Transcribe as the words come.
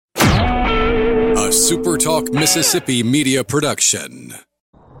a Super Talk Mississippi media production. You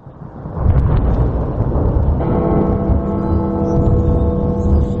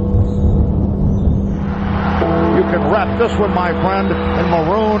can wrap this one, my friend, in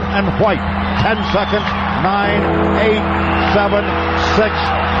maroon and white. 10 seconds. 9, 8, 7, 6,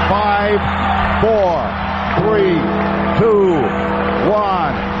 5, 4, 3, 2,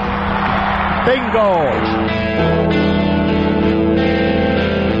 1. Bingo!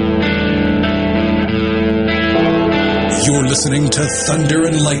 You're listening to Thunder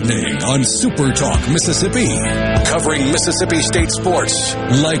and Lightning on Super Talk Mississippi, covering Mississippi State sports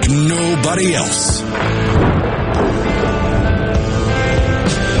like nobody else.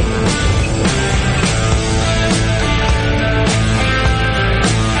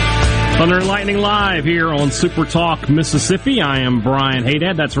 Thunder and Lightning live here on Super Talk Mississippi. I am Brian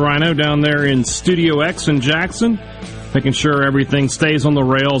Haydad. That's Rhino down there in Studio X in Jackson, making sure everything stays on the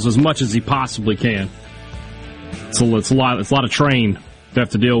rails as much as he possibly can. It's a lot of train to have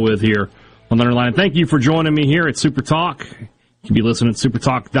to deal with here on Thunder and Lightning. Thank you for joining me here at Super Talk. You can be listening at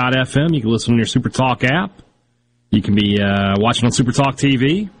supertalk.fm. You can listen on your Super Talk app. You can be watching on Super Talk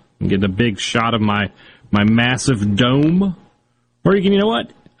TV and get a big shot of my massive dome. Or you can, you know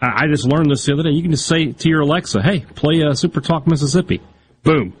what? I just learned this the other day. You can just say to your Alexa, hey, play Super Talk Mississippi.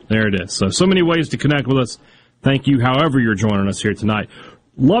 Boom. There it is. So many ways to connect with us. Thank you, however you're joining us here tonight.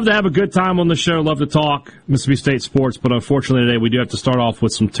 Love to have a good time on the show. Love to talk Mississippi State sports. But unfortunately today we do have to start off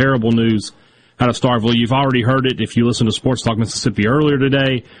with some terrible news out of Starkville. You've already heard it if you listened to Sports Talk Mississippi earlier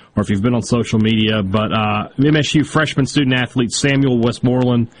today or if you've been on social media. But MSU freshman student-athlete Samuel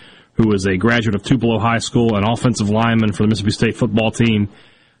Westmoreland, who is a graduate of Tupelo High School, an offensive lineman for the Mississippi State football team,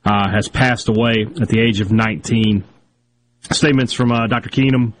 has passed away at the age of 19. Statements from Dr.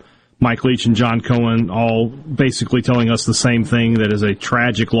 Keenum, Mike Leach, and John Cohen all basically telling us the same thing, that is a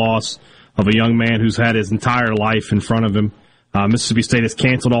tragic loss of a young man who's had his entire life in front of him. Mississippi State has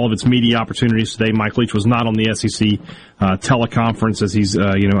canceled all of its media opportunities today. Mike Leach was not on the SEC teleconference as he's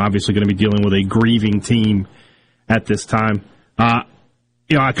obviously going to be dealing with a grieving team at this time. I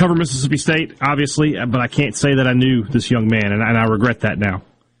cover Mississippi State, obviously, but I can't say that I knew this young man, and I regret that now.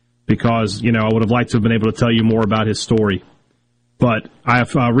 Because, I would have liked to have been able to tell you more about his story. But I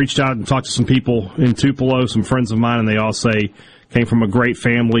have reached out and talked to some people in Tupelo, some friends of mine, and they all say came from a great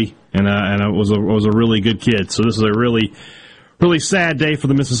family and was a really good kid. So this is a really, really sad day for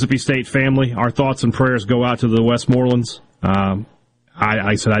the Mississippi State family. Our thoughts and prayers go out to the Westmorelands.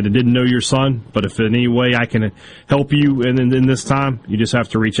 I said I didn't know your son, but if in any way I can help you in this time, you just have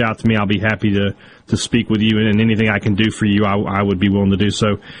to reach out to me. I'll be happy to speak with you, and anything I can do for you, I would be willing to do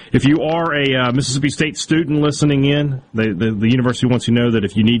so. If you are a Mississippi State student listening in, the university wants you to know that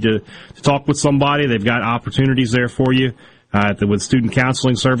if you need to talk with somebody, they've got opportunities there for you with student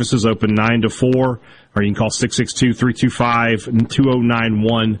counseling services open 9 to 4, or you can call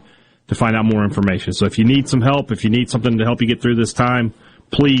 662-325-2091 to find out more information. So if you need some help, if you need something to help you get through this time,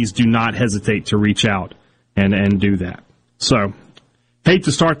 please do not hesitate to reach out and do that. So, hate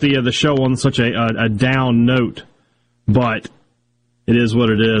to start the show on such a down note, but it is what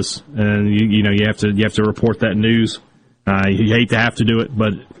it is, and you have to report that news. You hate to have to do it,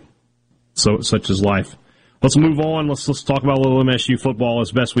 but such is life. Let's move on. Let's talk about a little MSU football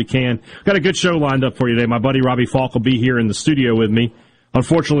as best we can. Got a good show lined up for you today. My buddy Robbie Falk will be here in the studio with me.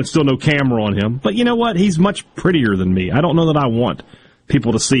 Unfortunately, still no camera on him. But you know what? He's much prettier than me. I don't know that I want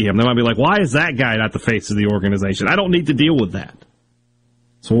people to see him. They might be like, why is that guy not the face of the organization? I don't need to deal with that.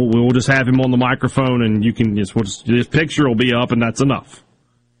 So we'll just have him on the microphone, and you can his picture will be up, and that's enough.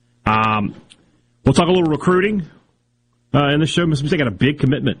 We'll talk a little recruiting in the show. Mississippi State got a big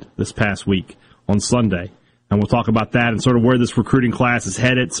commitment this past week on Sunday. And we'll talk about that and sort of where this recruiting class is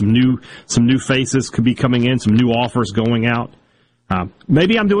headed. Some new faces could be coming in, some new offers going out.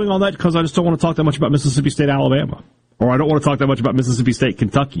 Maybe I'm doing all that because I just don't want to talk that much about Mississippi State, Alabama. Or I don't want to talk that much about Mississippi State,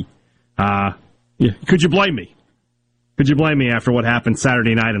 Kentucky. Could you blame me? Could you blame me after what happened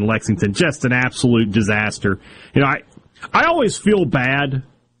Saturday night in Lexington? Just an absolute disaster. I always feel bad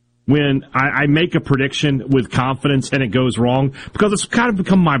when I make a prediction with confidence and it goes wrong because it's kind of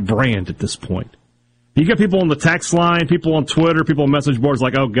become my brand at this point. You get people on the text line, people on Twitter, people on message boards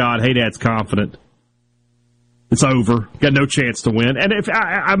like, oh, God, hey, Dad's confident. It's over. Got no chance to win. And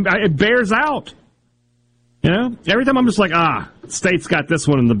it bears out. Every time I'm just like, State's got this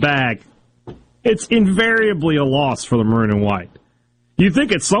one in the bag. It's invariably a loss for the maroon and white. You'd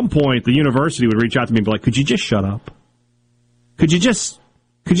think at some point the university would reach out to me and be like, could you just shut up? Could you just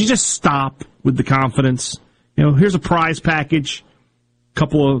stop with the confidence? Here's a prize package,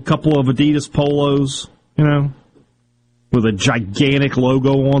 couple of Adidas polos, with a gigantic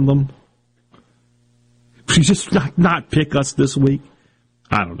logo on them. You just not pick us this week?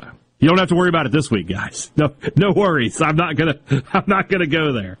 I don't know. You don't have to worry about it this week, guys. No worries. I'm not gonna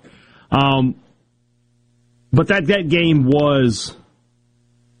go there. But that game was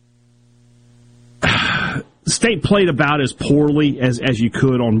State played about as poorly as you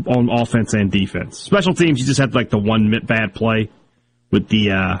could on offense and defense. Special teams, you just had like the one bad play with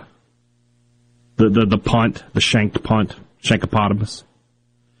the punt, the shanked punt, shankopotamus.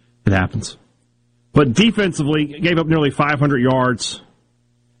 It happens. But defensively, gave up nearly 500 yards.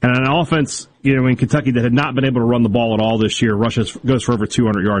 And an offense, in Kentucky that had not been able to run the ball at all this year, goes for over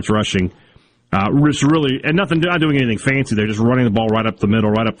 200 yards rushing. Really, and not doing anything fancy. They're just running the ball right up the middle,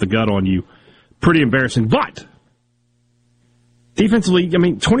 right up the gut on you. Pretty embarrassing. But defensively,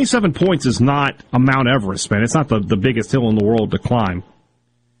 27 points is not a Mount Everest, man. It's not the biggest hill in the world to climb.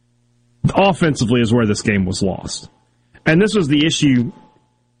 Offensively is where this game was lost. And this was the issue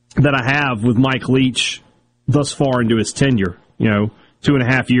that I have with Mike Leach thus far into his tenure,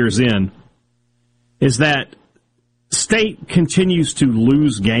 2.5 years in, is that State continues to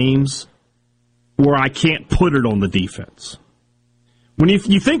lose games where I can't put it on the defense. When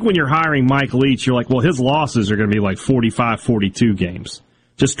you think when you're hiring Mike Leach, you're like, well, his losses are going to be like 45-42 games.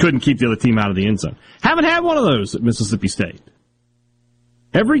 Just couldn't keep the other team out of the end zone. Haven't had one of those at Mississippi State.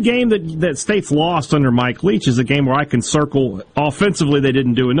 Every game that State's lost under Mike Leach is a game where I can circle offensively they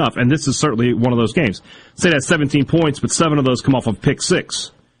didn't do enough, and this is certainly one of those games. State has 17 points, but 7 of those come off of pick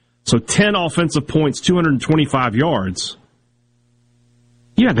 6. So 10 offensive points, 225 yards.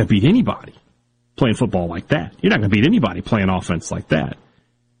 You're not going to beat anybody playing football like that. You're not going to beat anybody playing offense like that.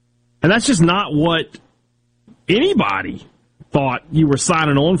 And that's just not what anybody thought you were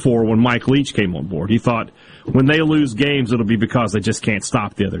signing on for when Mike Leach came on board. He thought when they lose games, it'll be because they just can't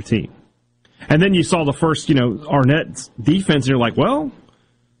stop the other team. And then you saw the first, Arnett's defense, and you're like, well,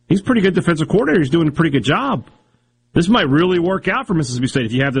 he's a pretty good defensive coordinator. He's doing a pretty good job. This might really work out for Mississippi State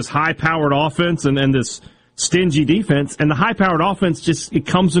if you have this high-powered offense and this stingy defense. And the high-powered offense it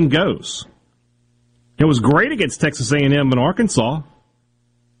comes and goes. It was great against Texas A&M and Arkansas,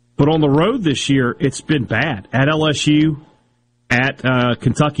 but on the road this year, it's been bad. At LSU, at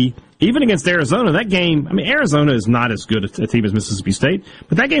Kentucky, even against Arizona, that game, Arizona is not as good a team as Mississippi State,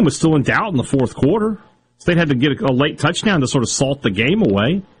 but that game was still in doubt in the fourth quarter. State had to get a late touchdown to sort of salt the game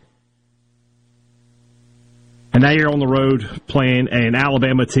away. And now you're on the road playing an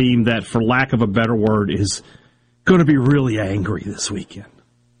Alabama team that, for lack of a better word, is going to be really angry this weekend.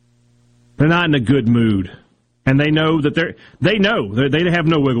 They're not in a good mood. And they know that they have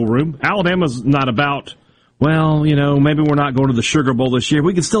no wiggle room. Alabama's not about, well, maybe we're not going to the Sugar Bowl this year.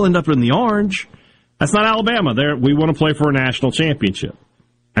 We can still end up in the orange. That's not Alabama. We want to play for a national championship.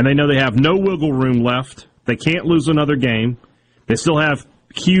 And they know they have no wiggle room left. They can't lose another game. They still have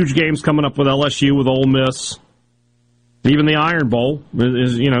huge games coming up with LSU, with Ole Miss. Even the Iron Bowl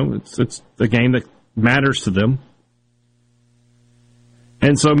is, it's a game that matters to them.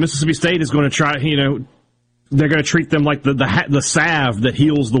 And so Mississippi State is going to try, they're going to treat them like the salve that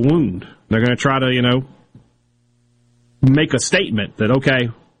heals the wound. They're going to try to, make a statement that, okay,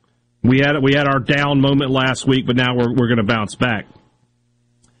 we had our down moment last week, but now we're going to bounce back.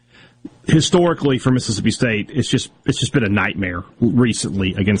 Historically, for Mississippi State, it's just been a nightmare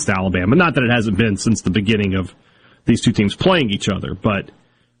recently against Alabama. Not that it hasn't been since the beginning of these two teams playing each other, but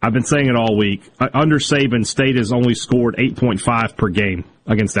I've been saying it all week. Under Saban, State has only scored 8.5 per game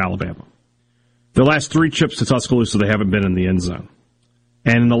against Alabama. The last 3 trips to Tuscaloosa, they haven't been in the end zone.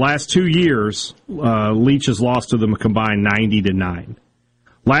 And in the last 2 years, Leach has lost to them a combined 90-9.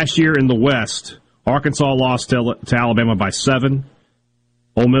 Last year in the West, Arkansas lost to Alabama by 7.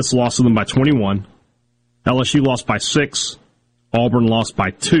 Ole Miss lost to them by 21. LSU lost by 6. Auburn lost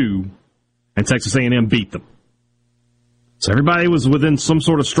by 2. And Texas A&M beat them. So everybody was within some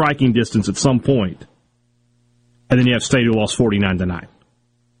sort of striking distance at some point. And then you have State who lost 49-9.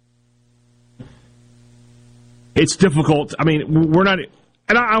 It's difficult. We're not...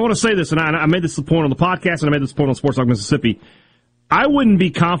 And I want to say this, and I made this point on the podcast, and I made this point on Sports Talk Mississippi. I wouldn't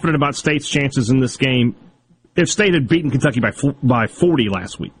be confident about State's chances in this game if State had beaten Kentucky by 40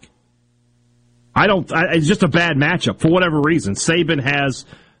 last week. It's just a bad matchup for whatever reason. Saban has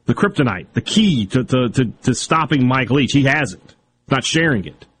the kryptonite, the key to stopping Mike Leach. He hasn't. Not sharing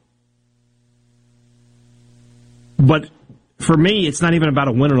it. But for me, it's not even about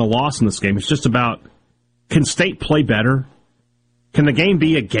a win and a loss in this game. It's just about, can State play better? Can the game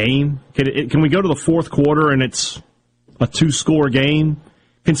be a game? Can we go to the fourth quarter and it's a 2-score game?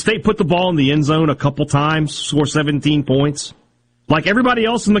 Can State put the ball in the end zone a couple times, score 17 points? Like everybody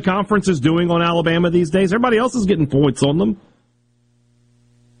else in the conference is doing on Alabama these days. Everybody else is getting points on them.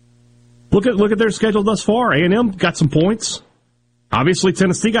 Look at their schedule thus far. A&M got some points. Obviously,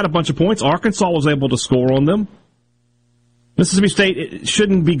 Tennessee got a bunch of points. Arkansas was able to score on them. Mississippi State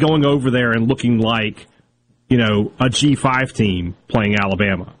shouldn't be going over there and looking like, a G5 team playing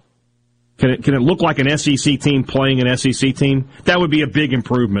Alabama. Can it look like an SEC team playing an SEC team? That would be a big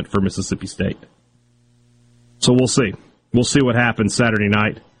improvement for Mississippi State. So we'll see. We'll see what happens Saturday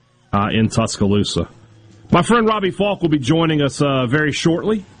night in Tuscaloosa. My friend Robbie Falk will be joining us very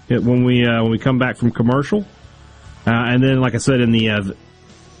shortly when we come back from commercial. And then, like I said, in a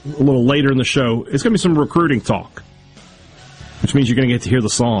little later in the show, it's going to be some recruiting talk, which means you're going to get to hear the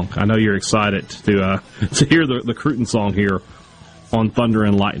song. I know you're excited to hear the recruiting song here on Thunder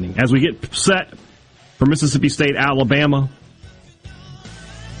and Lightning. As we get set for Mississippi State, Alabama,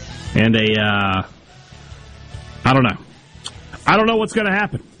 and I don't know. I don't know what's going to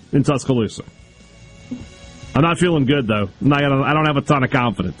happen in Tuscaloosa. I'm not feeling good, though. I don't have a ton of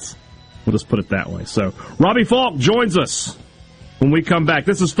confidence. We'll just put it that way. So, Robbie Falk joins us when we come back.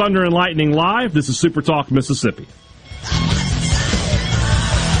 This is Thunder and Lightning Live. This is Super Talk Mississippi.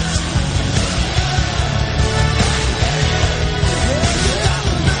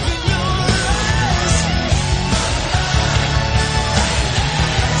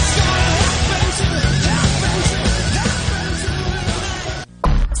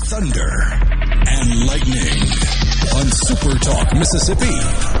 Thunder and Lightning on Super Talk Mississippi.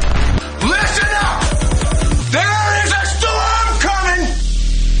 Listen up! There is a storm coming!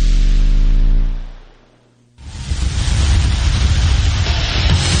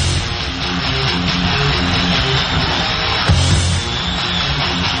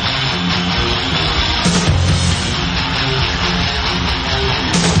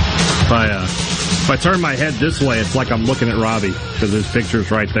 If I turn my head this way, it's like I'm looking at Robbie, because there's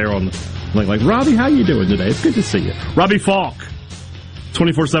pictures right there on the like, Robbie, how you doing today? It's good to see you. Robbie Falk,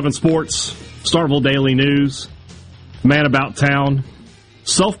 24/7 Sports, Starville Daily News, man about town,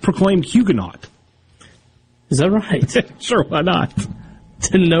 self-proclaimed Huguenot. Is that right? Sure, why not?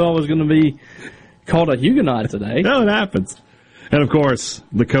 Didn't know I was going to be called a Huguenot today. No, it happens. And, of course,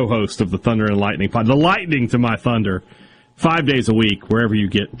 the co-host of the Thunder and Lightning pod, the lightning to my thunder, 5 days a week, wherever you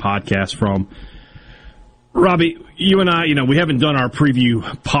get podcasts from. Robbie, you and I, we haven't done our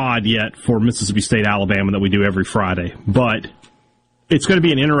preview pod yet for Mississippi State, Alabama that we do every Friday, but it's going to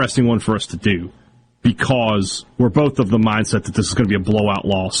be an interesting one for us to do because we're both of the mindset that this is going to be a blowout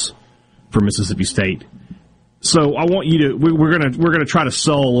loss for Mississippi State. So I want you to, we're going to try to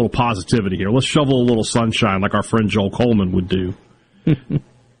sell a little positivity here. Let's shovel a little sunshine like our friend Joel Coleman would do.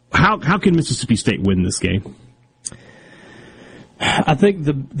 How can Mississippi State win this game? I think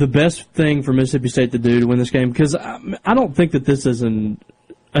the best thing for Mississippi State to do to win this game, because I don't think that this is an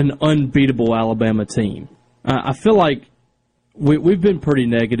unbeatable Alabama team. I feel like we've been pretty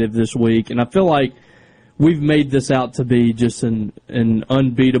negative this week, and I feel like we've made this out to be just an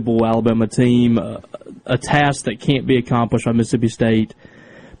unbeatable Alabama team, a task that can't be accomplished by Mississippi State.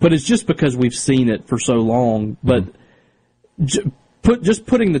 But it's just because we've seen it for so long. But just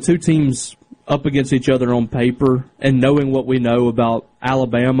putting the two teams up against each other on paper and knowing what we know about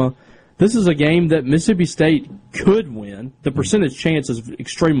Alabama, this is a game that Mississippi State could win. The percentage chance is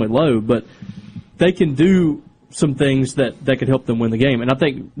extremely low, but they can do some things that could help them win the game. And I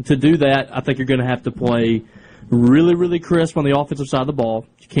think to do that, I think you're going to have to play really, really crisp on the offensive side of the ball.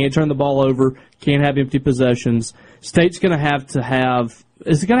 You can't turn the ball over. Can't have empty possessions. State's going to have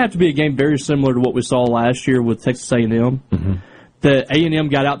it's going to have to be a game very similar to what we saw last year with Texas A&M. Mm-hmm. The A&M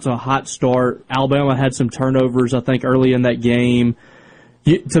got out to a hot start. Alabama had some turnovers, I think, early in that game.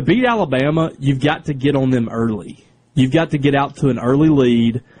 To beat Alabama, you've got to get on them early. You've got to get out to an early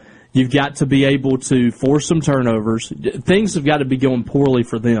lead. You've got to be able to force some turnovers. Things have got to be going poorly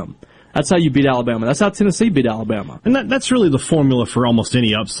for them. That's how you beat Alabama. That's how Tennessee beat Alabama. And that's really the formula for almost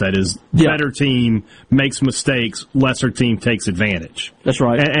any upset is better team makes mistakes, lesser team takes advantage. That's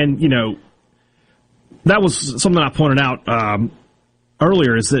right. And that was something I pointed out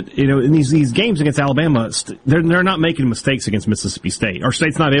earlier is that, in these games against Alabama, they're not making mistakes against Mississippi State. Our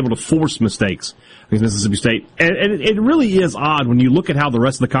state's not able to force mistakes against Mississippi State. And it really is odd when you look at how the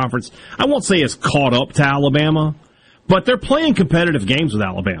rest of the conference, I won't say is caught up to Alabama, but they're playing competitive games with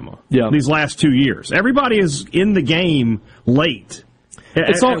Alabama these last 2 years. Everybody is in the game late.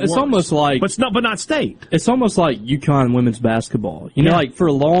 It's almost like, but not State. It's almost like UConn women's basketball. Like for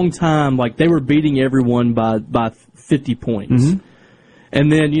a long time, like they were beating everyone by 50 points. Mm-hmm. And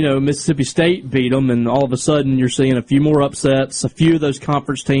then, Mississippi State beat them, and all of a sudden you're seeing a few more upsets. A few of those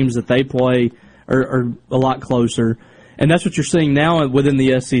conference teams that they play are a lot closer. And that's what you're seeing now within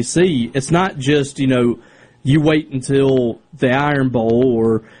the SEC. It's not just, you wait until the Iron Bowl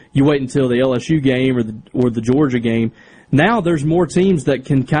or you wait until the LSU game or the Georgia game. Now there's more teams that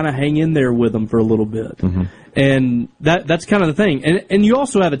can kind of hang in there with them for a little bit. Mm-hmm. And that's kind of the thing. And you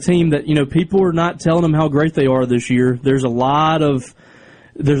also have a team that, people are not telling them how great they are this year. There's a lot of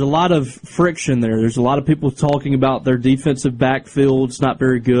friction there. There's a lot of people talking about their defensive backfield's not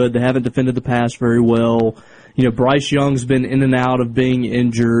very good. They haven't defended the pass very well. Bryce Young's been in and out of being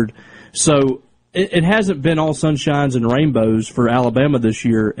injured. So it hasn't been all sunshines and rainbows for Alabama this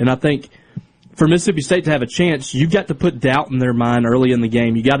year. And I think for Mississippi State to have a chance, you've got to put doubt in their mind early in the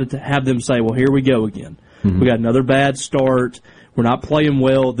game. You got to have them say, well, here we go again. Mm-hmm. We got another bad start. We're not playing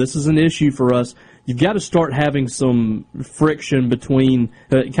well. This is an issue for us. You've got to start having some friction between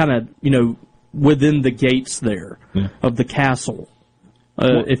within the gates there of the castle,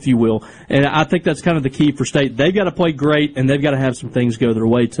 if you will. And I think that's kind of the key for State. They've got to play great, and they've got to have some things go their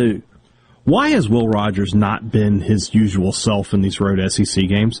way, too. Why has Will Rogers not been his usual self in these road SEC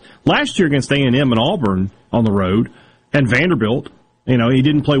games? Last year against A&M and Auburn on the road, and Vanderbilt, he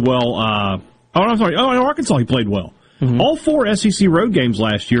didn't play well. In Arkansas he played well. Mm-hmm. All 4 SEC road games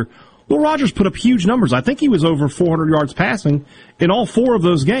last year, Will Rogers put up huge numbers. I think he was over 400 yards passing in all 4 of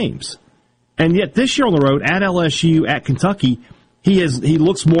those games. And yet this year on the road, at LSU, at Kentucky, he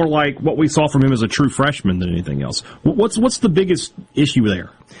looks more like what we saw from him as a true freshman than anything else. What's the biggest issue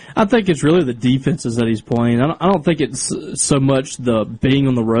there? I think it's really the defenses that he's playing. I don't think it's so much the being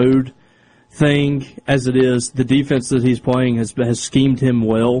on the road thing as it is the defense that he's playing has schemed him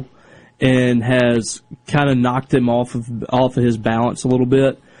well and has kind of knocked him off of his balance a little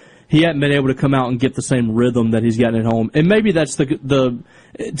bit. He hadn't been able to come out and get the same rhythm that he's gotten at home. And maybe that's to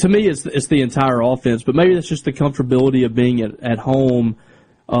me it's the entire offense, but maybe that's just the comfortability of being at home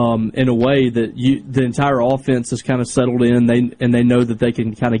in a way that the entire offense is kind of settled in, and they know that they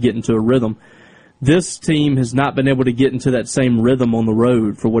can kind of get into a rhythm. This team has not been able to get into that same rhythm on the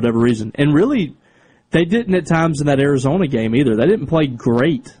road for whatever reason. And really, they didn't at times in that Arizona game either. They didn't play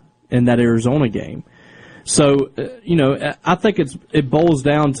great in that Arizona game. So, I think it boils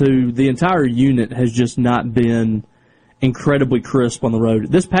down to the entire unit has just not been incredibly crisp on the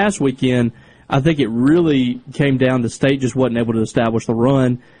road. This past weekend, I think it really came down to State just wasn't able to establish the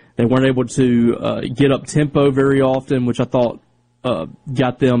run. They weren't able to get up tempo very often, which I thought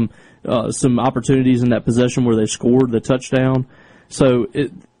got them some opportunities in that possession where they scored the touchdown. So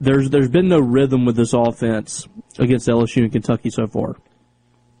there's been no rhythm with this offense against LSU and Kentucky so far.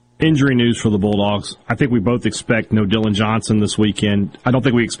 Injury news for the Bulldogs. I think we both expect no Dylan Johnson this weekend. I don't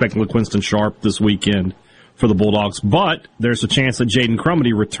think we expect LaQuinston Sharp this weekend for the Bulldogs, but there's a chance that Jaden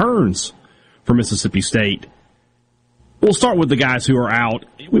Crumedy returns for Mississippi State. We'll start with the guys who are out.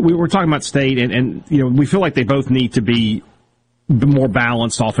 We were talking about State, and we feel like they both need to be more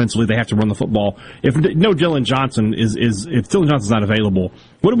balanced offensively. They have to run the football. If Dylan Johnson if Dylan Johnson's not available,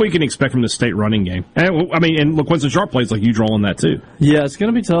 what we can expect from the State running game? And LaQuinston Sharp plays like huge role in that too. Yeah, it's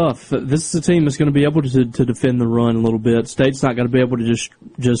going to be tough. This is a team that's going to be able to defend the run a little bit. State's not going to be able to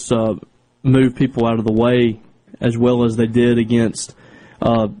just move people out of the way as well as they did against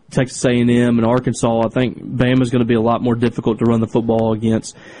Texas A&M and Arkansas. I think Bama's going to be a lot more difficult to run the football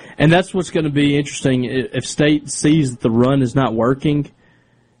against. And that's what's going to be interesting. If State sees that the run is not working,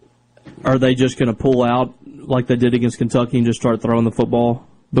 are they just going to pull out like they did against Kentucky and just start throwing the football?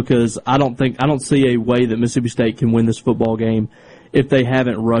 Because I don't see a way that Mississippi State can win this football game if they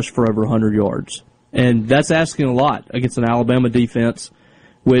haven't rushed for over 100 yards. And that's asking a lot against an Alabama defense,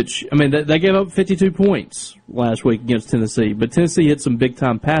 which, they gave up 52 points last week against Tennessee, but Tennessee hit some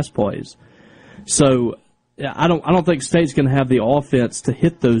big-time pass plays. So I don't think State's going to have the offense to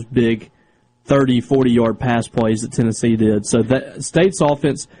hit those big 30, 40-yard pass plays that Tennessee did. So that State's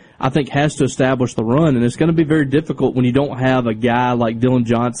offense, I think, has to establish the run, and it's going to be very difficult when you don't have a guy like Dylan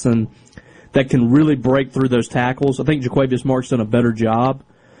Johnson that can really break through those tackles. I think Jaquavius Mark's done a better job,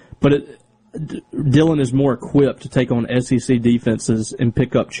 but Dylan is more equipped to take on SEC defenses and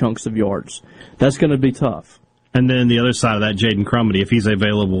pick up chunks of yards. That's going to be tough. And then the other side of that, Jaden Crumedy, if he's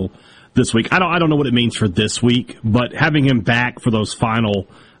available this week, I don't know what it means for this week, but having him back for those final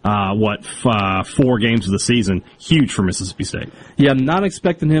 4 games of the season, huge for Mississippi State. Yeah, I'm not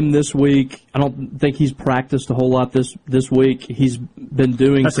expecting him this week. I don't think he's practiced a whole lot this week. He's been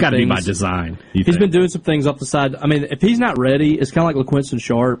doing That's got to be by design. He's been doing some things off the side. If he's not ready, it's kind of like LaQuinston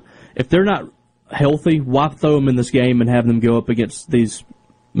Sharp. If they're not healthy, why throw them in this game and have them go up against these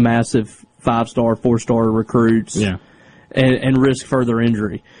massive 5-star, 4-star recruits and risk further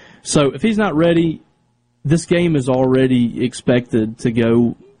injury? So if he's not ready, this game is already expected to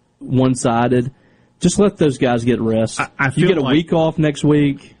go one-sided. Just let those guys get rest. I feel you get a week off next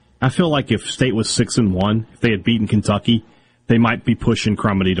week. I feel like if State was 6-1, if they had beaten Kentucky, they might be pushing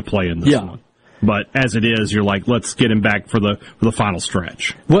Crumedy to play in this one. But as it is, you're like, let's get him back for the final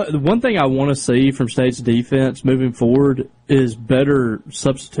stretch. Well, the one thing I want to see from State's defense moving forward is better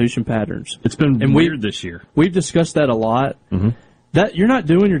substitution patterns. It's been weird this year. We've discussed that a lot. Mm-hmm. That you're not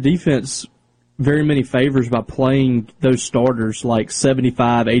doing your defense very many favors by playing those starters like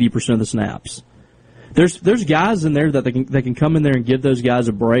 75, 80% of the snaps. There's guys in there that they can come in there and give those guys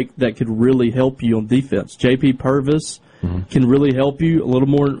a break that could really help you on defense. J.P. Purvis can really help you. A little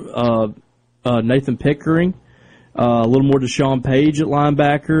more Nathan Pickering, a little more Deshaun Page at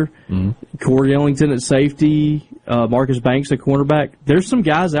linebacker, Corey Ellington at safety, Marcus Banks at cornerback. There's some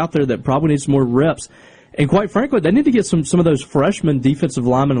guys out there that probably need some more reps. And quite frankly, they need to get some of those freshman defensive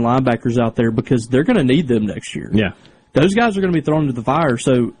linemen and linebackers out there because they're going to need them next year. Yeah, those guys are going to be thrown into the fire.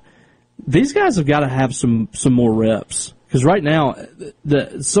 So these guys have got to have some more reps because right now,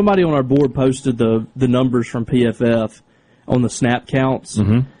 somebody on our board posted the numbers from PFF on the snap counts,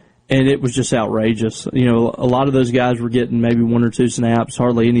 and it was just outrageous. You know, a lot of those guys were getting maybe 1 or 2 snaps,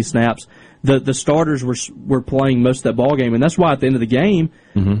 hardly any snaps. The starters were playing most of that ball game, and that's why at the end of the game,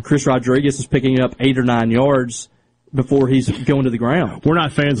 Chris Rodriguez is picking up 8 or 9 yards before he's going to the ground. We're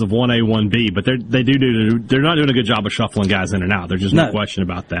not fans of 1A, 1B, but they're not doing a good job of shuffling guys in and out. There's just no question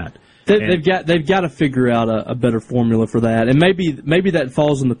about that. They've got to figure out a better formula for that, and maybe that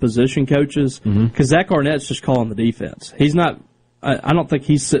falls on the position coaches because Zach Arnett's just calling the defense. He's not. I don't think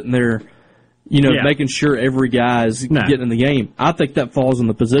he's sitting there, making sure every guy's getting in the game. I think that falls on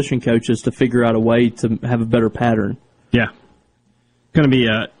the position coaches to figure out a way to have a better pattern. Yeah, going to be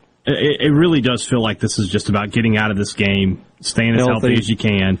it really does feel like this is just about getting out of this game, staying as healthy as you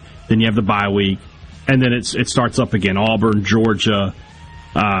can. Then you have the bye week, and then it starts up again. Auburn, Georgia.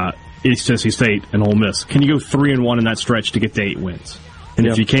 East Tennessee State and Ole Miss. Can you go 3-1 in that stretch to get to 8 wins? And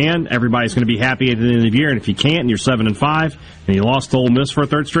if you can, everybody's going to be happy at the end of the year. And if you can't, and you're 7-5, and you lost to Ole Miss for a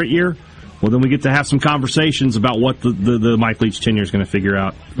third straight year, well, then we get to have some conversations about what the Mike Leach tenure is going to figure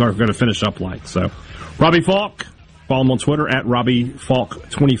out or going to finish up like. So, Robbie Falk, follow him on Twitter at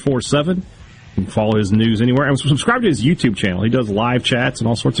RobbieFalk247. You can follow his news anywhere and subscribe to his YouTube channel. He does live chats and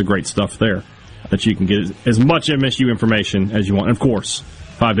all sorts of great stuff there that you can get as much MSU information as you want. And of course,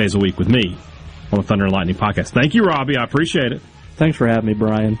 5 days a week with me on the Thunder and Lightning podcast. Thank you, Robbie. I appreciate it. Thanks for having me,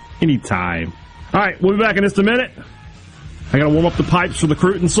 Brian. Anytime. All right, we'll be back in just a minute. I got to warm up the pipes for the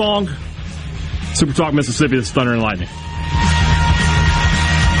Cruton song. Super Talk Mississippi, this is Thunder and Lightning.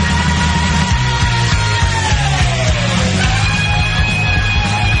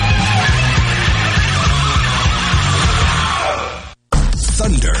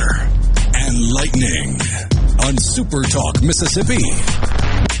 Thunder and Lightning on Super Talk Mississippi.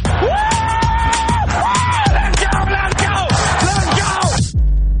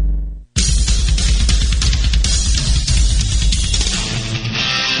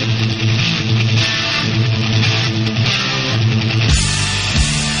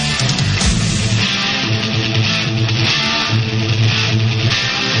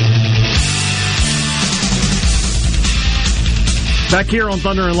 Back here on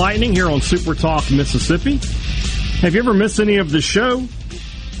Thunder and Lightning, here on Super Talk Mississippi. Have you ever missed any of the show?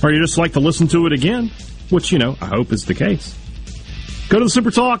 Or you just like to listen to it again? Which, I hope is the case. Go to the Super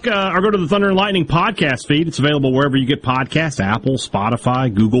Talk, or go to the Thunder and Lightning podcast feed. It's available wherever you get podcasts, Apple,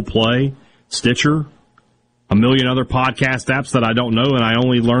 Spotify, Google Play, Stitcher, a million other podcast apps that I don't know, and I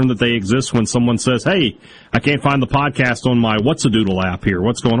only learn that they exist when someone says, hey, I can't find the podcast on my What's-A-Doodle app here.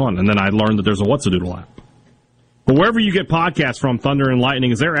 What's going on? And then I learn that there's a What's-A-Doodle app. But wherever you get podcasts from, Thunder and Lightning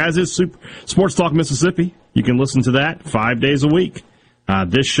is there, as is Sports Talk Mississippi. You can listen to that 5 days a week.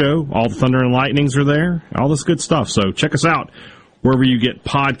 This show, all the Thunder and Lightnings are there, all this good stuff. So check us out wherever you get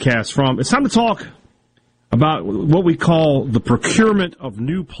podcasts from. It's time to talk about what we call the procurement of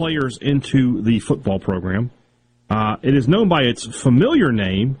new players into the football program. It is known by its familiar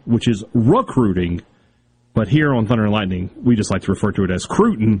name, which is recruiting. But here on Thunder and Lightning, we just like to refer to it as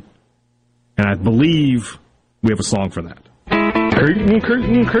Cruton. And I believe we have a song for that. Cruton,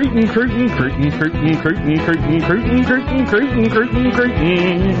 Cruton, Cruton, Cruton, Cruton, Cruton, Cruton, Cruton, Cruton, Cruton, Cruton, Cruton,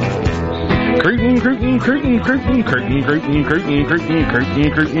 Cruton. Cruton, Cruton, Cruton, Cruton, Cruton, Cruton, Cruton, Cruton,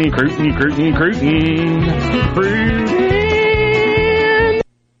 Cruton, Cruton, Cruton, Cruton, Cruton.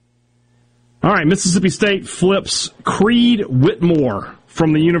 All right, Mississippi State flips Creed Whitmore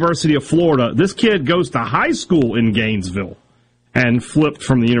from the University of Florida. This kid goes to high school in Gainesville and flipped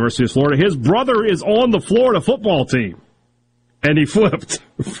from the University of Florida. His brother is on the Florida football team, and he flipped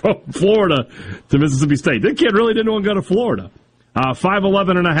from Florida to Mississippi State. That kid really didn't want to go to Florida.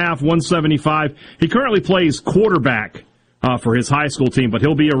 5'11 and a half, 175. He currently plays quarterback for his high school team, but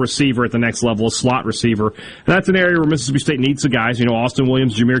he'll be a receiver at the next level, a slot receiver. And that's an area where Mississippi State needs the guys. You know, Austin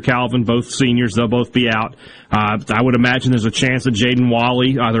Williams, Jameer Calvin, both seniors, they'll both be out. I would imagine there's a chance that Jaden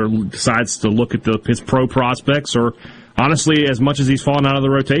Wally either decides to look at his pro prospects, or honestly, as much as he's fallen out of the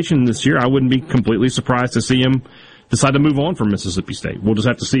rotation this year, I wouldn't be completely surprised to see him decide to move on from Mississippi State. We'll just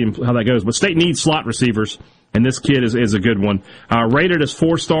have to see how that goes. But State needs slot receivers, and this kid is a good one. Rated as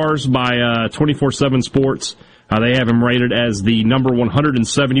 4 stars by 24/7 Sports. They have him rated as the number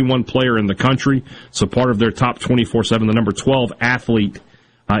 171 player in the country, so part of their top 24/7, the number 12 athlete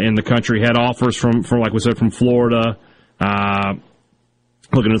in the country. Had offers from like we said, from Florida.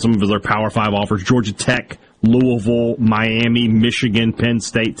 Looking at some of their Power 5 offers: Georgia Tech, Louisville, Miami, Michigan, Penn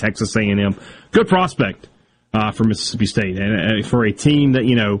State, Texas A&M. Good prospect for Mississippi State, and for a team that,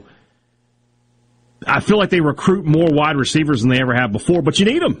 you know, I feel like they recruit more wide receivers than they ever have before, but you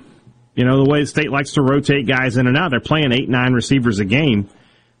need them. You know, the way the State likes to rotate guys in and out, they're playing 8-9 receivers a game,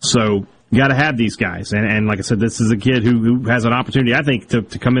 so you got to have these guys. And like I said, this is a kid who has an opportunity, I think, to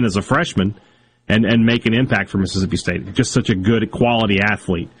come in as a freshman and make an impact for Mississippi State. Just such a good quality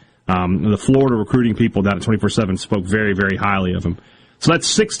athlete. The Florida recruiting people down at 24/7 spoke very, very highly of him. So that's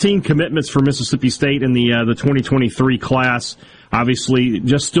 16 commitments for Mississippi State in the 2023 class. Obviously,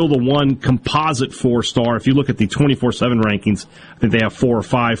 just still the one composite 4-star. If you look at the 24/7 rankings, I think they have 4 or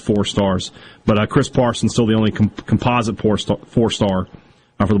 5 4-stars. But Chris Parsons still the only composite 4-star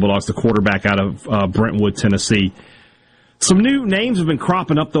for the Bulldogs, the quarterback out of Brentwood, Tennessee. Some new names have been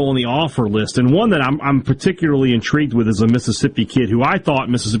cropping up, though, on the offer list, and one that I'm particularly intrigued with is a Mississippi kid who I thought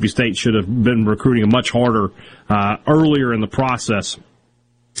Mississippi State should have been recruiting much harder earlier in the process.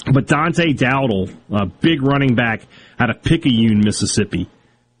 But Dante Dowdle, a big running back out of Picayune, Mississippi.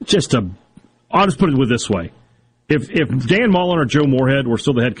 I'll just put it this way. If Dan Mullen or Joe Moorhead were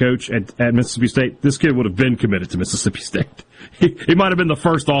still the head coach at Mississippi State, this kid would have been committed to Mississippi State. He might have been the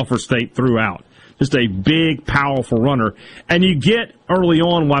first offer State throughout. Just a big, powerful runner. And you get early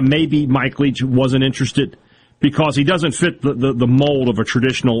on why maybe Mike Leach wasn't interested, because he doesn't fit the mold of a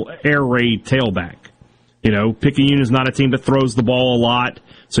traditional air raid tailback. You know, Picayune is not a team that throws the ball a lot,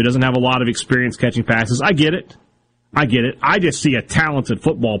 so he doesn't have a lot of experience catching passes. I get it. I just see a talented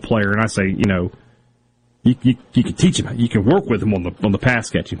football player, and I say, you know, you can teach him. You can work with him on the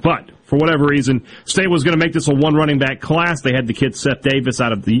pass catching. But for whatever reason, State was going to make this a one running back class. They had the kid Seth Davis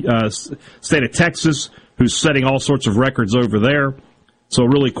out of the state of Texas, who's setting all sorts of records over there. So a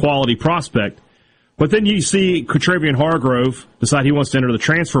really quality prospect. But then you see Quatravian Hargrove decide he wants to enter the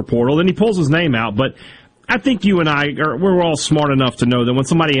transfer portal. Then he pulls his name out. But I think you and we're all smart enough to know that when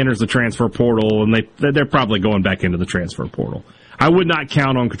somebody enters the transfer portal, and they're probably going back into the transfer portal. I would not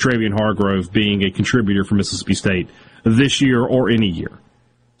count on Quatravian Hargrove being a contributor for Mississippi State this year or any year.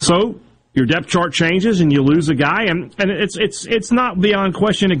 So your depth chart changes and you lose a guy, and it's not beyond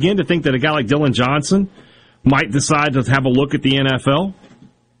question again to think that a guy like Dylan Johnson might decide to have a look at the NFL.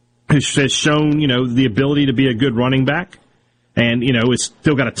 Has shown, you know, the ability to be a good running back. And, you know, it's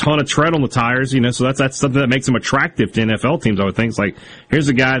still got a ton of tread on the tires, you know, so that's something that makes him attractive to NFL teams, I would think. It's like, here's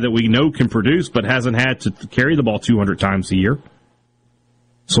a guy that we know can produce but hasn't had to carry the ball 200 times a year.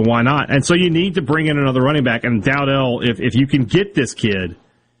 So why not? And so you need to bring in another running back. And Dowdell, if you can get this kid,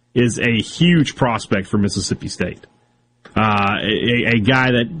 is a huge prospect for Mississippi State. A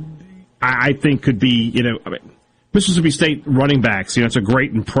guy that I think could be, you know, Mississippi State running backs, you know, it's a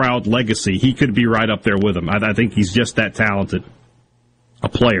great and proud legacy. He could be right up there with them. I think he's just that talented a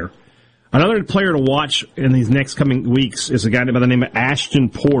player. Another player to watch in these next coming weeks is a guy by the name of Ashton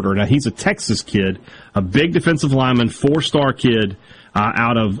Porter. Now, he's a Texas kid, a big defensive lineman, 4-star kid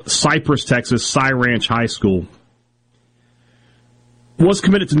out of Cypress, Texas, Cy Ranch High School. Was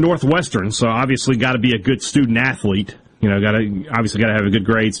committed to Northwestern, so obviously got to be a good student athlete. You know, got to have a good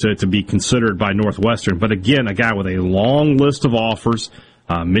grades to be considered by Northwestern. But again, a guy with a long list of offers: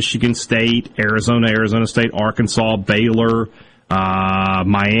 Michigan State, Arizona State, Arkansas, Baylor,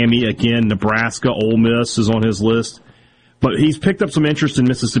 Miami again, Nebraska, Ole Miss is on his list. But he's picked up some interest in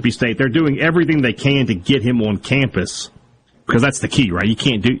Mississippi State. They're doing everything they can to get him on campus, because that's the key, right? You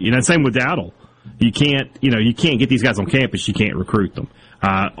can't do, you know, same with Dowdle. You can't get these guys on campus. You can't recruit them.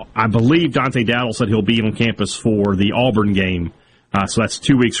 I believe Dante Dowdle said he'll be on campus for the Auburn game. So that's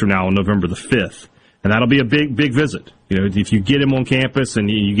 2 weeks from now on November the 5th. And that'll be a big, big visit. You know, if you get him on campus and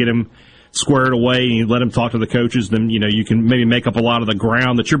you get him squared away and you let him talk to the coaches, then, you know, you can maybe make up a lot of the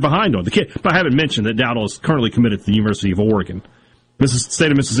ground that you're behind on. The kid, but I haven't mentioned that Dowdle is currently committed to the University of Oregon. The state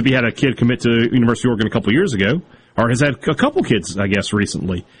of Mississippi had a kid commit to University of Oregon a couple years ago, or has had a couple kids, I guess,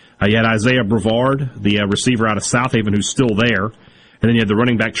 recently. You had Isaiah Brevard, the receiver out of South Haven, who's still there. And then you had the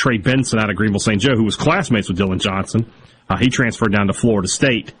running back Trey Benson out of Greenville St. Joe, who was classmates with Dylan Johnson. He transferred down to Florida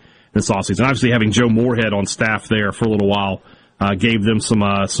State this offseason. Obviously, having Joe Moorhead on staff there for a little while gave them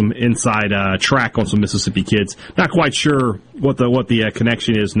some inside track on some Mississippi kids. Not quite sure what the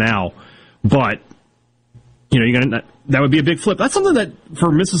connection is now, but that would be a big flip. That's something that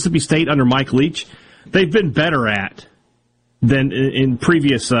for Mississippi State under Mike Leach, they've been better at than in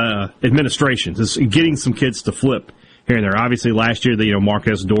previous administrations. Is getting some kids to flip here and there. Obviously, last year,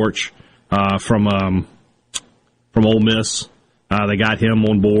 Marquez Dortch from Ole Miss. They got him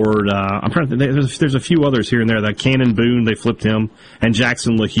on board. I'm trying to think. There's a few others here and there. That Cannon Boone, they flipped him, and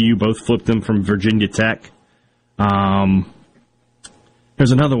Jackson LaHue both flipped him from Virginia Tech. There's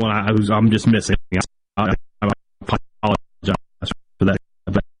another one I'm just missing. I apologize for that.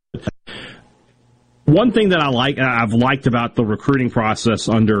 One thing that I've liked about the recruiting process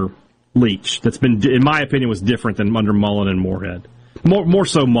under Leach, that's been, in my opinion, was different than under Mullen and Moorhead. More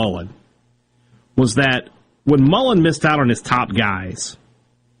so Mullen, was that when Mullen missed out on his top guys,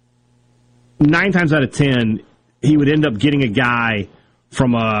 9 times out of 10, he would end up getting a guy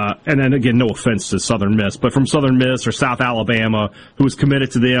from and then again, no offense to Southern Miss, but from Southern Miss or South Alabama who was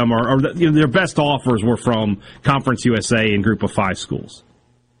committed to them, or their best offers were from Conference USA and Group of 5 schools.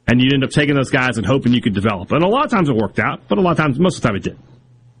 And you'd end up taking those guys and hoping you could develop. And a lot of times it worked out, but most of the time it didn't.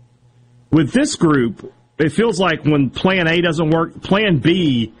 With this group, it feels like when Plan A doesn't work, Plan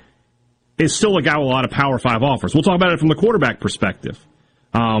B is still a guy with a lot of Power 5 offers. We'll talk about it from the quarterback perspective.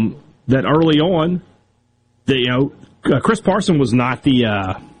 That early on, Chris Parson was not the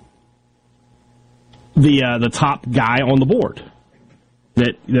top guy on the board.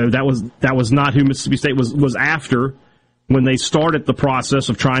 That was not who Mississippi State was after when they started the process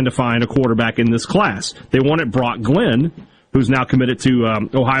of trying to find a quarterback in this class. They wanted Brock Glenn, who's now committed to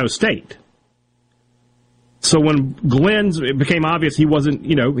Ohio State. So when it became obvious he wasn't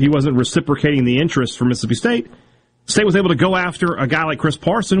reciprocating the interest for Mississippi State, State was able to go after a guy like Chris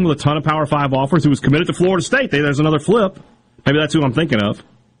Parson with a ton of Power 5 offers who was committed to Florida State. There's another flip. Maybe that's who I'm thinking of.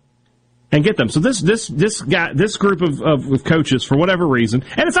 And get them. So this group of coaches, for whatever reason,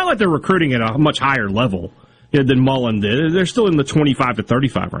 and it's not like they're recruiting at a much higher level than Mullen did. They're still in the 25 to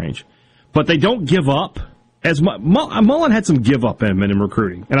 35 range. But they don't give up as much. Mullen had some give up in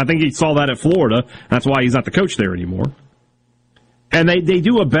recruiting. And I think he saw that at Florida. That's why he's not the coach there anymore. And they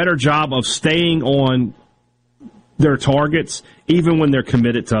do a better job of staying on their targets, even when they're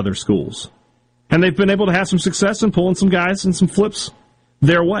committed to other schools. And they've been able to have some success in pulling some guys and some flips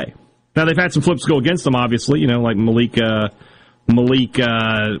their way. Now, they've had some flips go against them, obviously, like Malik, what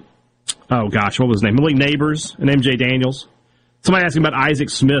was his name? Malik Neighbors and MJ Daniels. Somebody asked me about Isaac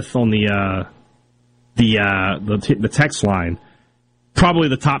Smith on the text line. Probably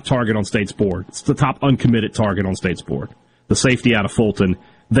the top target on State's board. It's the top uncommitted target on State's board. The safety out of Fulton.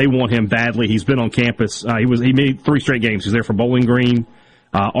 They want him badly. He's been on campus. He made 3 straight games. He's there for Bowling Green,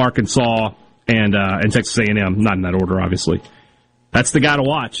 Arkansas, and Texas A&M. Not in that order, obviously. That's the guy to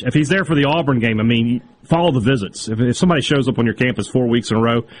watch. If he's there for the Auburn game, follow the visits. If somebody shows up on your campus 4 weeks in a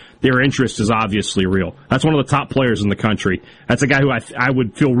row, their interest is obviously real. That's one of the top players in the country. That's a guy who I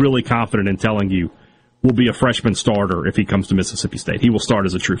would feel really confident in telling you will be a freshman starter if he comes to Mississippi State. He will start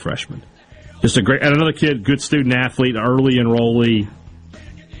as a true freshman. Just and another kid, good student athlete, early enrollee.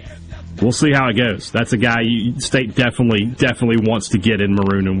 We'll see how it goes. That's a guy State definitely wants to get in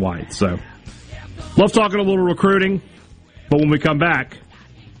maroon and white. So, love talking a little recruiting, but when we come back,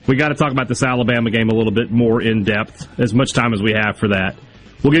 we got to talk about this Alabama game a little bit more in depth, as much time as we have for that.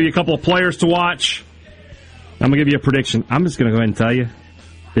 We'll give you a couple of players to watch. I'm going to give you a prediction. I'm just going to go ahead and tell you,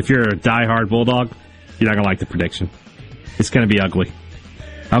 if you're a diehard Bulldog, you're not going to like the prediction. It's going to be ugly.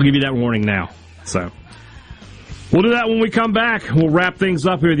 I'll give you that warning now. So, we'll do that when we come back. We'll wrap things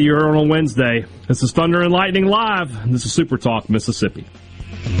up here the year on Wednesday. This is Thunder and Lightning Live, and this is Super Talk Mississippi.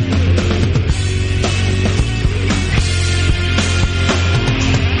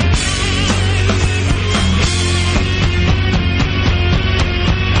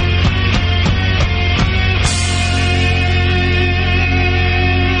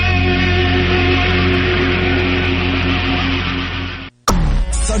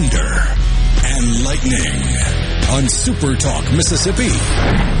 On Super Talk Mississippi.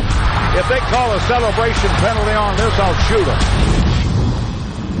 If they call a celebration penalty on this, I'll shoot them.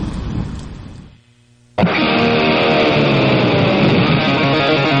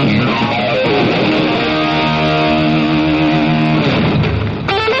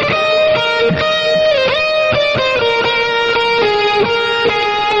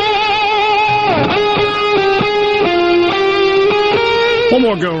 One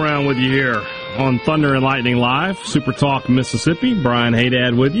more go around with you here on Thunder and Lightning Live, Super Talk Mississippi. Brian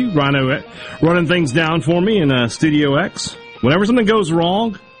Haydad with you. Rhino running things down for me in Studio X. Whenever something goes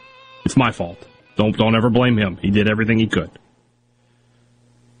wrong, it's my fault. Don't ever blame him. He did everything he could.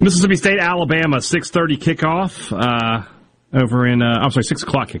 Mississippi State, Alabama, 6:30 kickoff over in 6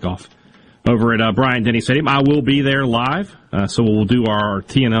 o'clock kickoff over at Bryant-Denny Stadium. I will be there live, so we'll do our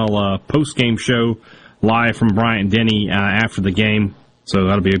TNL post-game show live from Bryant-Denny after the game. So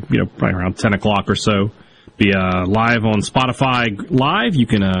that'll be probably around 10 o'clock or so. Be live on Spotify Live. You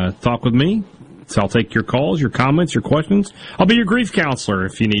can talk with me. So I'll take your calls, your comments, your questions. I'll be your grief counselor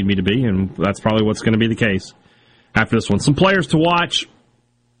if you need me to be, and that's probably what's going to be the case after this one. Some players to watch.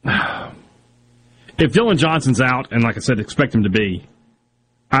 If Dylan Johnson's out, and like I said, expect him to be,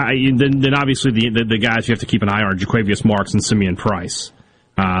 then obviously the guys you have to keep an eye on are Jaquavius Marks and Simeon Price,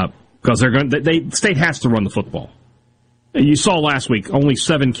 because State has to run the football. You saw last week only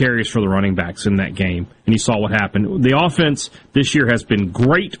 7 carries for the running backs in that game, and you saw what happened. The offense this year has been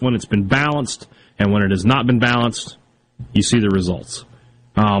great when it's been balanced, and when it has not been balanced, you see the results.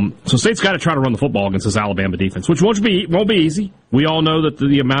 So State's got to try to run the football against this Alabama defense, which won't be easy. We all know that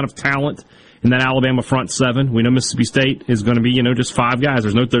the amount of talent in that Alabama front 7. We know Mississippi State is going to be just 5 guys.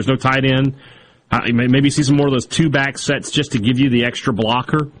 There's no tight end. Maybe see some more of those 2-back sets just to give you the extra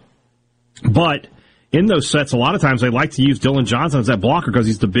blocker, but in those sets, a lot of times they like to use Dylan Johnson as that blocker because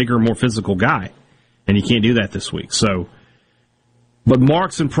he's the bigger, more physical guy, and you can't do that this week. But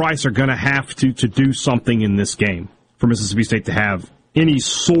Marks and Price are going to have to do something in this game for Mississippi State to have any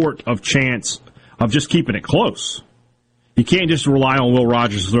sort of chance of just keeping it close. You can't just rely on Will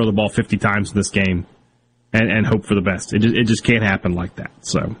Rogers to throw the ball 50 times in this game and hope for the best. It just can't happen like that.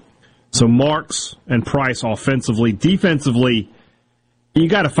 So Marks and Price offensively, defensively, you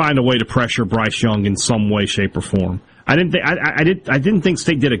got to find a way to pressure Bryce Young in some way, shape, or form. I didn't think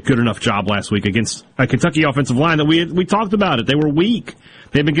State did a good enough job last week against a Kentucky offensive line that we talked about it. They were weak.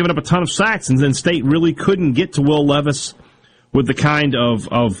 They've been giving up a ton of sacks, and then State really couldn't get to Will Levis with the kind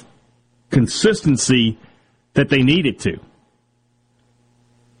of consistency that they needed to.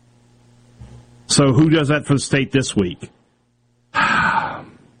 So who does that for the State this week? I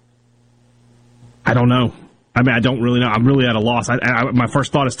don't know. I don't really know. I'm really at a loss. My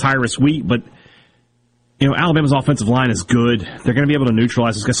first thought is Tyrus Wheat, but Alabama's offensive line is good. They're going to be able to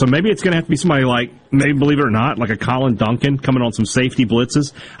neutralize this guy. So maybe it's going to have to be somebody like, maybe believe it or not, like a Colin Duncan coming on some safety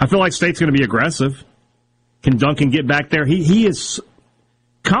blitzes. I feel like State's going to be aggressive. Can Duncan get back there? He is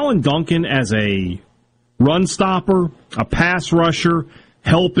Colin Duncan as a run stopper, a pass rusher,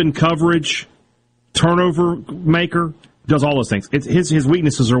 help in coverage, turnover maker, does all those things. His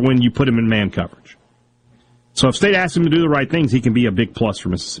weaknesses are when you put him in man coverage. So if State asks him to do the right things, he can be a big plus for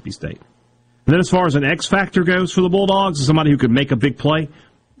Mississippi State. And then as far as an X factor goes for the Bulldogs, somebody who could make a big play,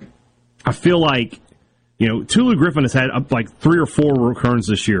 I feel like, Tulu Griffin has had like 3 or 4 returns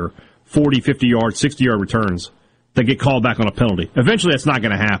this year, 40, 50-yard, 60-yard returns that get called back on a penalty. Eventually that's not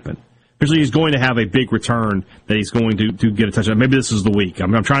going to happen. Eventually he's going to have a big return that he's going to get a touchdown. Maybe this is the week.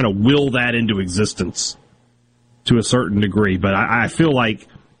 I'm trying to will that into existence to a certain degree, but I feel like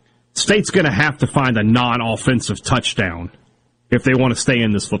State's going to have to find a non-offensive touchdown if they want to stay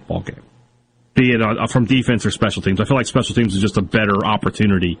in this football game, be it from defense or special teams. I feel like special teams is just a better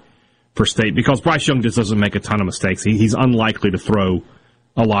opportunity for State because Bryce Young just doesn't make a ton of mistakes. He's unlikely to throw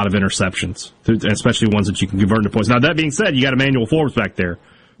a lot of interceptions, especially ones that you can convert into points. Now, that being said, you got Emmanuel Forbes back there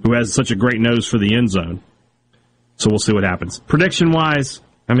who has such a great nose for the end zone. So we'll see what happens. Prediction-wise,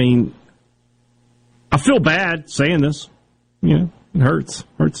 I feel bad saying this. It hurts.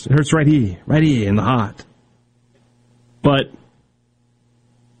 It hurts right here in the heart. But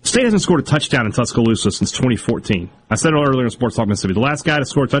State hasn't scored a touchdown in Tuscaloosa since 2014. I said it earlier in Sports Talk Mississippi. The last guy to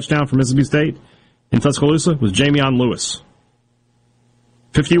score a touchdown for Mississippi State in Tuscaloosa was Jamion Lewis.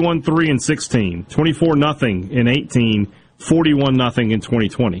 51-3 in 16, 24-0 in 18, 41-0 in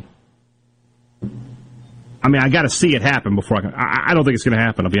 2020. I got to see it happen before I don't think it's going to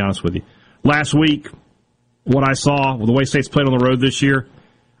happen, I'll be honest with you. Last week, what I saw, the way State's played on the road this year,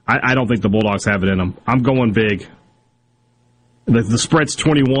 I don't think the Bulldogs have it in them. I'm going big. The spread's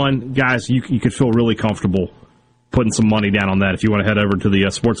 21. Guys, you could feel really comfortable putting some money down on that if you want to head over to the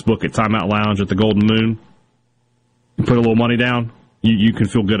sports book at Timeout Lounge at the Golden Moon and put a little money down. You can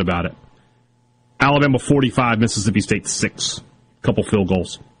feel good about it. Alabama 45, Mississippi State 6. Couple field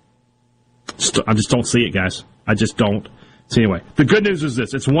goals. I just don't see it, guys. I just don't. So anyway, the good news is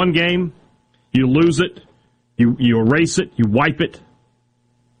this. It's one game. You lose it. You erase it. You wipe it.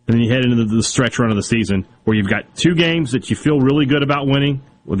 And then you head into the stretch run of the season where you've got 2 games that you feel really good about winning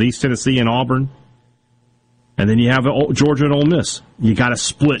with East Tennessee and Auburn. And then you have Georgia and Ole Miss. You got to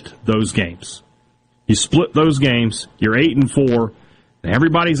split those games. You split those games, you're 8-4, and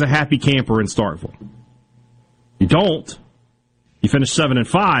everybody's a happy camper in Starkville. You don't, you finish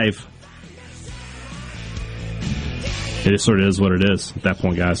 7-5. It sort of is what it is at that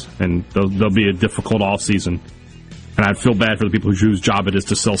point, guys. And there'll be a difficult offseason. And I'd feel bad for the people whose job it is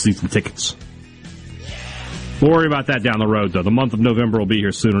to sell season tickets. We'll worry about that down the road, though. The month of November will be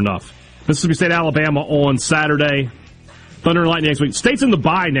here soon enough. Mississippi State, Alabama on Saturday. Thunder and Lightning next week. State's in the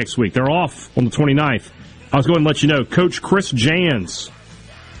bye next week. They're off on the 29th. I was going to let you know, Coach Chris Jans,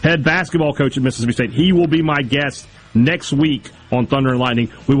 head basketball coach at Mississippi State, he will be my guest next week on Thunder and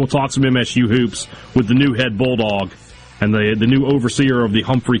Lightning. We will talk some MSU hoops with the new head Bulldog and the new overseer of the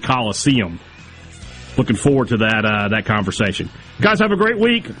Humphrey Coliseum. Looking forward to that conversation. Guys, have a great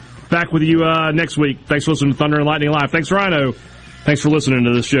week. Back with you next week. Thanks for listening to Thunder and Lightning Live. Thanks, Rhino. Thanks for listening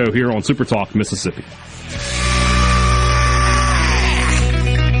to this show here on Super Talk Mississippi.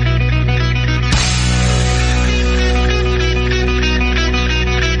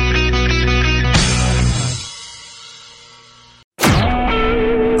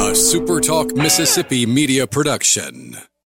 A Super Talk Mississippi media production.